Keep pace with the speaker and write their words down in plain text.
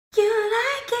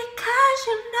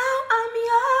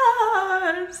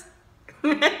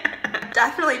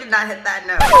Definitely did not hit that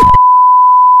note.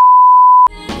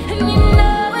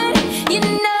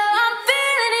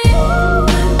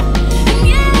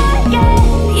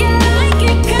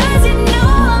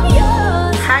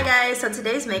 So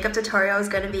today's makeup tutorial is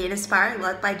going to be an inspiring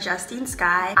look by Justine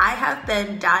Skye. I have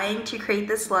been dying to create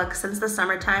this look since the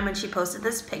summertime when she posted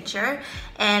this picture,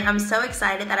 and I'm so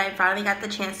excited that I finally got the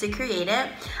chance to create it.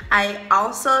 I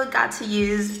also got to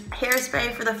use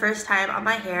hairspray for the first time on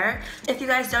my hair. If you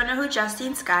guys don't know who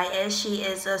Justine Skye is, she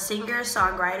is a singer,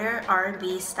 songwriter,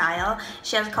 R&B style.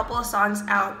 She has a couple of songs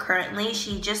out currently.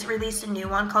 She just released a new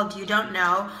one called You Don't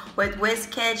Know with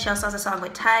WizKid. She also has a song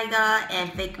with Tyga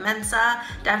and Fake Mensa.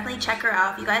 Definitely check her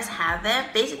out if you guys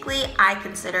haven't. Basically, I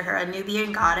consider her a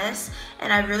Nubian goddess,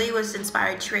 and I really was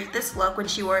inspired to create this look when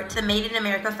she wore it to the Made in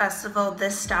America festival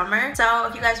this summer. So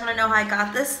if you guys want to know how I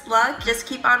got this look, just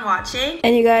keep on watching.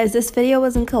 And you guys, this video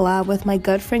was in collab with my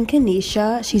good friend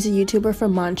Kenisha. She's a YouTuber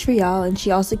from Montreal, and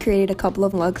she also created a couple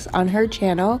of looks on her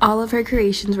channel. All of her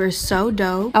creations were so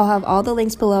dope. I'll have all the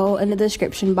links below in the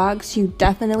description box. You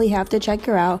definitely have to check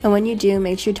her out, and when you do,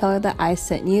 make sure you tell her that I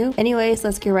sent you. Anyways,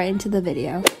 let's get right into the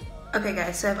video. Okay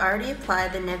guys, so I've already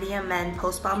applied the Nivea Men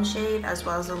Post Balm Shade as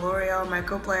well as the L'Oreal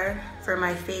Micro Blur for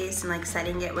my face and like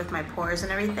setting it with my pores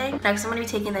and everything. Next, I'm going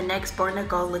to be taking the NYX Born to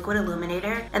Go Liquid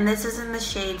Illuminator, and this is in the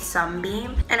shade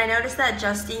Sunbeam. And I noticed that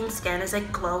Justine's skin is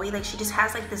like glowy, like she just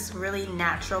has like this really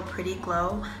natural pretty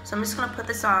glow. So I'm just going to put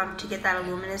this on to get that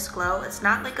luminous glow. It's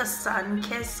not like a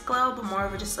sun-kissed glow, but more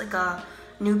of just like a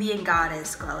Nubian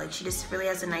goddess glow. Like she just really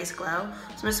has a nice glow.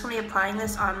 So I'm just going to be applying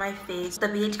this on my face. The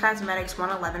BH Cosmetics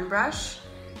 111 brush.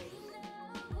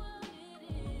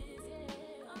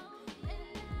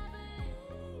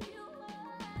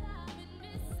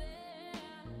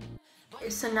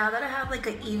 So now that I have like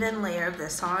an even layer of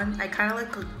this on, I kind of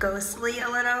look ghostly a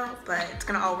little, but it's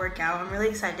gonna all work out. I'm really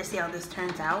excited to see how this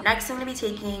turns out. Next, I'm gonna be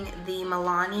taking the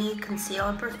Milani Conceal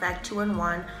and Perfect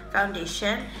 2-in-1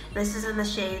 foundation. This is in the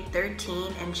shade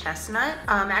 13 in Chestnut.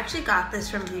 I actually got this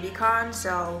from BeautyCon,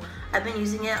 so I've been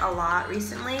using it a lot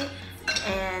recently.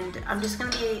 And I'm just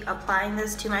going to be applying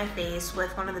this to my face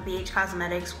with one of the BH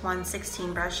Cosmetics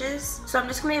 116 brushes. So I'm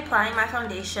just going to be applying my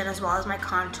foundation as well as my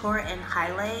contour and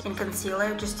highlight and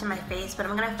concealer just to my face, but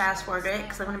I'm going to fast forward it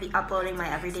because I'm going to be uploading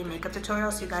my everyday makeup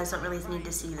tutorial, so you guys don't really need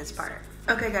to see this part.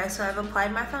 Okay guys, so I've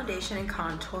applied my foundation and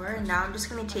contour, and now I'm just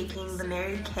going to be taking the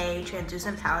Mary Kay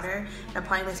translucent powder and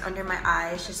applying this under my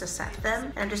eyes just to set them.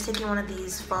 And I'm just taking one of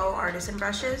these faux artisan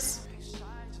brushes.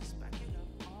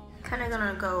 Kind of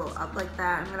gonna go up like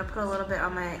that. I'm gonna put a little bit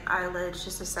on my eyelids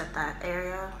just to set that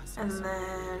area, and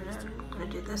then I'm gonna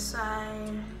do this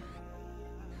side.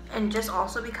 And just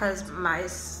also because my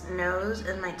nose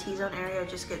and my T-zone area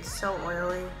just gets so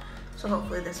oily, so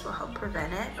hopefully this will help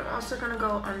prevent it. I'm also gonna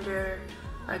go under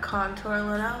my contour a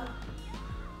little,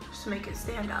 just to make it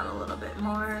stand out a little bit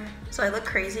more. So I look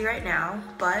crazy right now,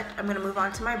 but I'm gonna move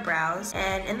on to my brows.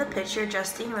 And in the picture,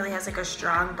 Justine really has like a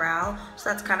strong brow, so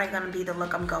that's kind of gonna be the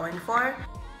look I'm going for.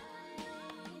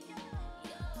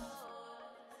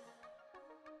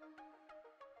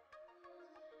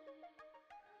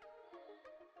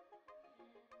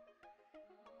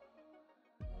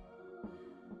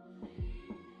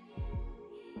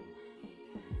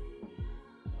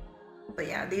 But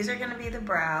yeah, these are gonna be the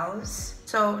brows.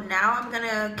 So now I'm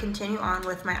gonna continue on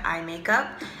with my eye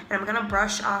makeup, and I'm gonna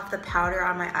brush off the powder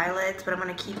on my eyelids, but I'm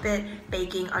gonna keep it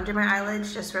baking under my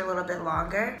eyelids just for a little bit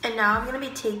longer. And now I'm gonna be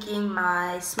taking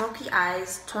my Smoky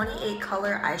Eyes 28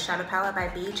 color eyeshadow palette by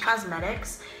BH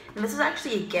Cosmetics. And this is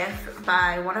actually a gift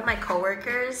by one of my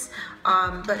coworkers,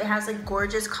 but it has like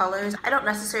gorgeous colors. I don't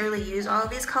necessarily use all of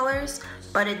these colors,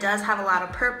 but it does have a lot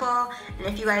of purple. And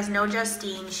if you guys know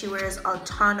Justine, she wears a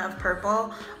ton of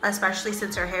purple, especially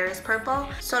since her hair is purple.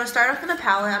 So to start off in the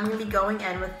palette, I'm gonna be going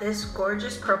in with this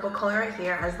gorgeous purple color right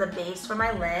here as the base for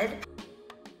my lid.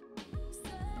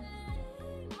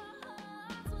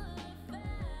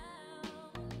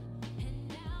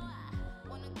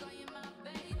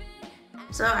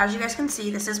 So as you guys can see,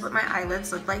 this is what my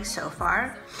eyelids look like so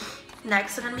far.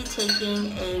 Next, I'm going to be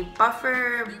taking a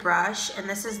buffer brush, and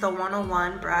this is the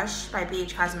 101 brush by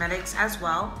BH Cosmetics as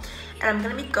well. And I'm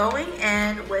going to be going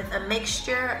in with a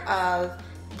mixture of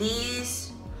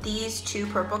these two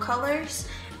purple colors,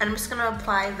 and I'm just going to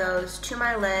apply those to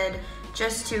my lid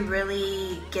just to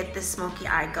really get this smoky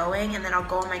eye going, and then I'll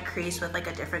go on my crease with like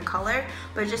a different color,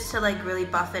 but just to like really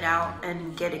buff it out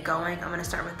and get it going, I'm gonna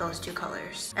start with those two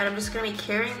colors. And I'm just gonna be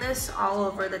carrying this all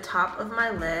over the top of my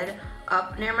lid,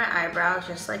 up near my eyebrows,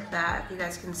 just like that, if you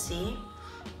guys can see.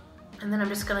 And then I'm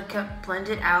just gonna blend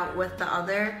it out with the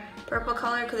other purple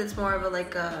color because it's more of a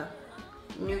like a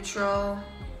neutral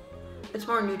It's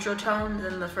more neutral tone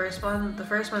than the first one. The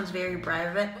first one's very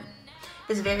vibrant.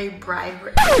 It's very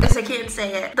vibrant. I can't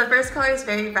say it. The first color is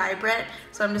very vibrant,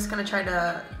 so I'm just gonna try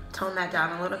to tone that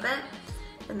down a little bit.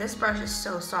 And this brush is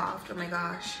so soft, oh my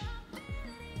gosh.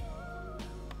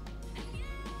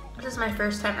 This is my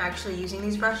first time actually using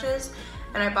these brushes,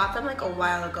 and I bought them like a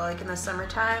while ago, like in the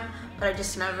summertime, but I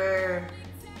just never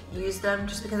used them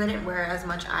just because I didn't wear as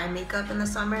much eye makeup in the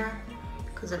summer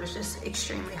because it was just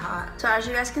extremely hot. So as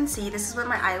you guys can see, this is what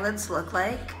my eyelids look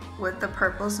like with the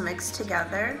purples mixed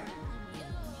together.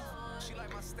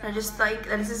 I just like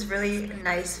that this is really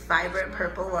nice, vibrant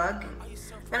purple look.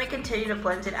 I'm gonna continue to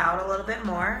blend it out a little bit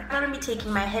more. I'm gonna be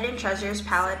taking my Hidden Treasures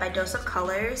palette by Dose of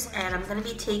Colors, and I'm gonna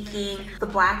be taking the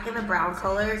black and the brown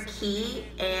color, Key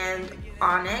and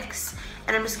Onyx,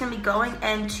 and I'm just gonna be going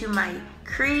into my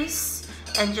crease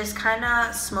and just kind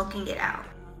of smoking it out.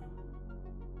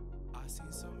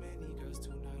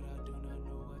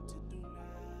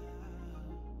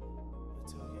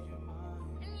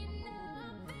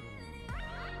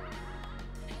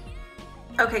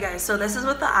 Okay guys, so this is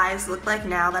what the eyes look like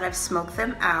now that I've smoked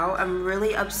them out. I'm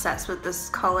really obsessed with this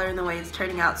color and the way it's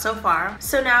turning out so far.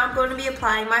 So now I'm going to be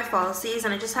applying my falsies,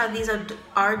 and I just have these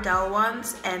Ardell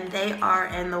ones, and they are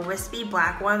in the wispy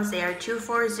black ones. They are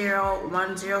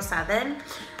 240107,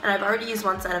 and I've already used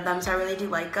one set of them, so I really do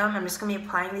like them. I'm just going to be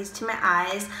applying these to my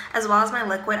eyes as well as my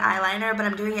liquid eyeliner, but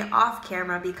I'm doing it off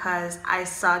camera because I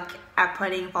suck at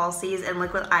putting falsies and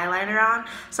liquid eyeliner on,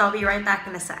 so I'll be right back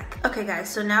in a sec. Okay guys,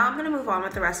 so now I'm gonna move on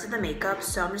with the rest of the makeup.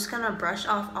 So I'm just gonna brush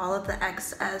off all of the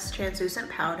excess translucent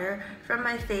powder from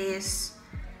my face.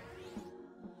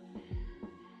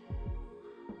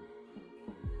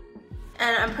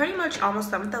 And I'm pretty much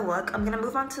almost done with the look. I'm gonna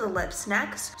move on to the lips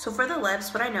next. So for the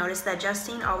lips, what I noticed that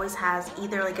Justine always has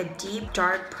either like a deep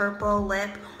dark purple lip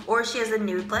or she has a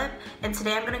nude lip. And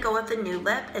today I'm gonna go with the nude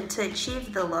lip, and to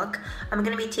achieve the look, I'm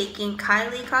gonna be taking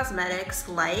Kylie Cosmetics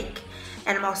Like,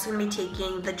 and I'm also gonna be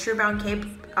taking the True Brown Cape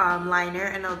liner,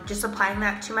 and I'm just applying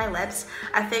that to my lips.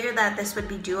 I figured that this would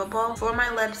be doable for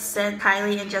my lips since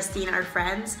Kylie and Justine are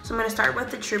friends. So I'm gonna start with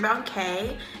the True Brown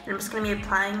K, and I'm just gonna be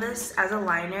applying this as a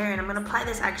liner, and I'm gonna apply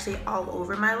this actually all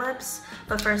over my lips.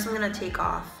 But first I'm gonna take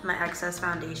off my excess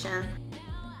foundation.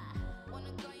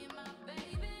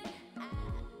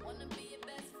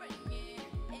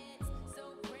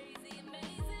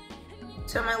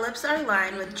 So my lips are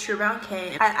lined with True Brown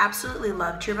K. I absolutely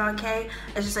love True Brown K.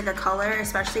 It's just like a color,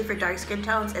 especially for dark skin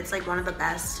tones. It's like one of the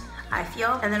best, I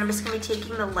feel. And then I'm just gonna be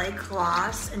taking the light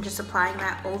gloss and just applying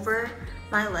that over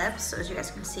my lips. So as you guys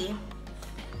can see,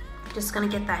 just gonna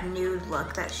get that nude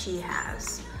look that she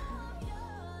has.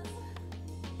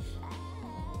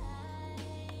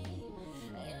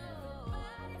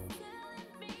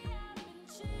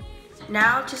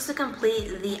 Now, just to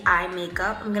complete the eye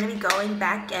makeup, I'm going to be going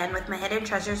back in with my Hidden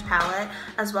Treasures palette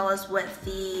as well as with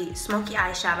the Smoky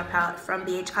Eyeshadow palette from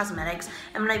BH Cosmetics.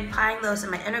 I'm going to be applying those in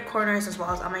my inner corners as well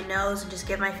as on my nose and just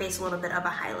give my face a little bit of a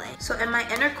highlight. So in my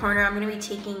inner corner, I'm going to be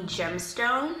taking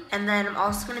Gemstone, and then I'm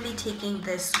also going to be taking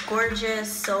this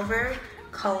gorgeous silver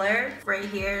color right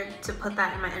here to put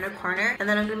that in my inner corner, and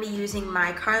then I'm going to be using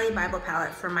my Carly Bible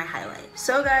palette for my highlight.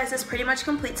 So guys, this pretty much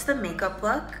completes the makeup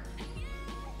look.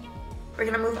 We're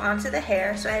gonna move on to the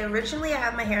hair. So I have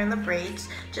my hair in the braids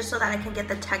just so that I can get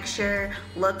the texture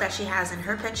look that she has in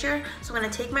her picture. So I'm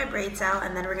gonna take my braids out,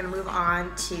 and then we're gonna move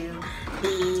on to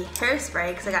the hairspray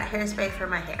because I got hairspray for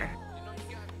my hair.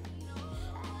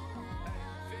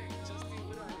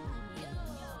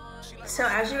 So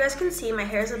as you guys can see, my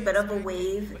hair is a bit of a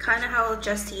wave, kind of how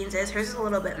Justine's is. Hers is a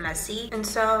little bit messy. And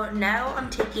so now I'm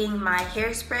taking my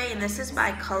hairspray, and this is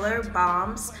by Color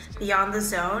Bombs Beyond the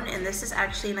Zone, and this is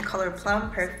actually in the color Plum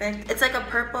Perfect. It's like a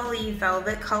purpley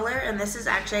velvet color, and this is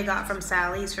actually I got from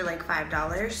Sally's for like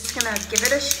 $5. Just gonna give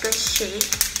it a good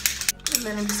shake, and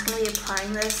then I'm just gonna be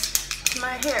applying this to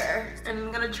my hair, and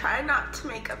I'm gonna try not to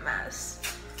make a mess.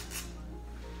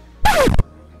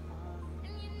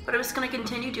 But I'm just gonna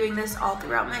continue doing this all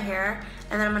throughout my hair,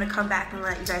 and then I'm gonna come back and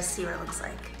let you guys see what it looks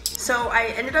like. So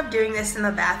I ended up doing this in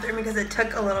the bathroom because it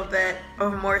took a little bit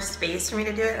of more space for me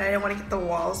to do it, and I didn't want to get the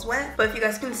walls wet. But if you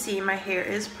guys can see, my hair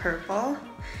is purple,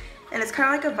 and it's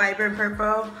kind of like a vibrant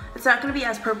purple. It's not gonna be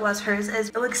as purple as hers is.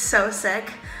 It looks so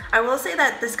sick. I will say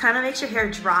that this kind of makes your hair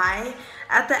dry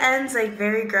at the ends, like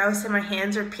very gross, and my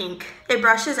hands are pink. It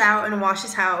brushes out and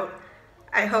washes out,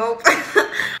 I hope.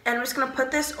 And I'm just gonna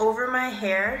put this over my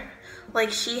hair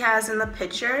like she has in the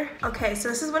picture. Okay, so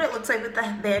this is what it looks like with the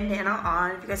bandana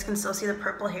on. If you guys can still see the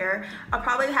purple hair, I'll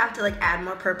probably have to like add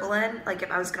more purple in, like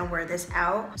if I was gonna wear this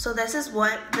out. So this is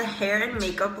what the hair and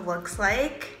makeup looks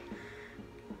like.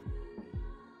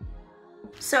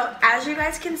 So as you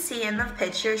guys can see in the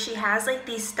picture, she has like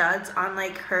these studs on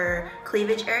like her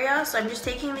cleavage area. So I'm just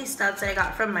taking these studs that I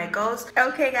got from Michael's.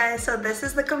 Okay guys, so this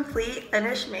is the complete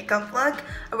finished makeup look.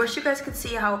 I wish you guys could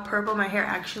see how purple my hair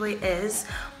actually is,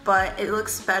 but it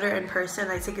looks better in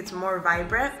person. I think it's more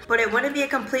vibrant, but it wouldn't be a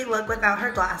complete look without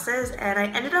her glasses. And I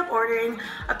ended up ordering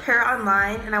a pair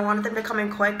online and I wanted them to come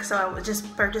in quick, so I would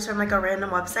just purchase from like a random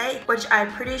website, which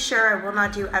I'm pretty sure I will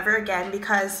not do ever again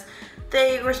because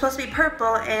they were supposed to be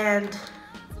purple. And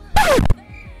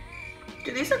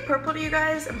do these look purple to you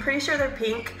guys? I'm pretty sure they're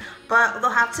pink, but they'll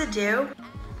have to do.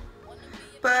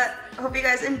 But I hope you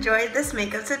guys enjoyed this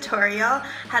makeup tutorial.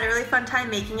 Had a really fun time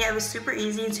making it. It was super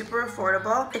easy and super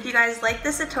affordable. If you guys like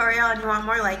this tutorial and you want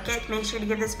more like it, make sure to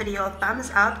give this video a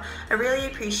thumbs up. I really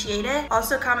appreciate it.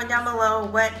 Also comment down below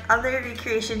what other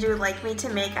recreations you would like me to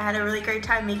make. I had a really great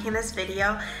time making this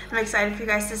video. I'm excited for you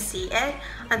guys to see it.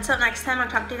 Until next time, I'll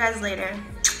talk to you guys later.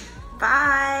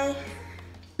 Bye!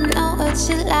 Know what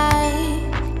you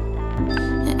like,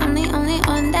 and I'm the only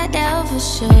one that ever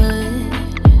should.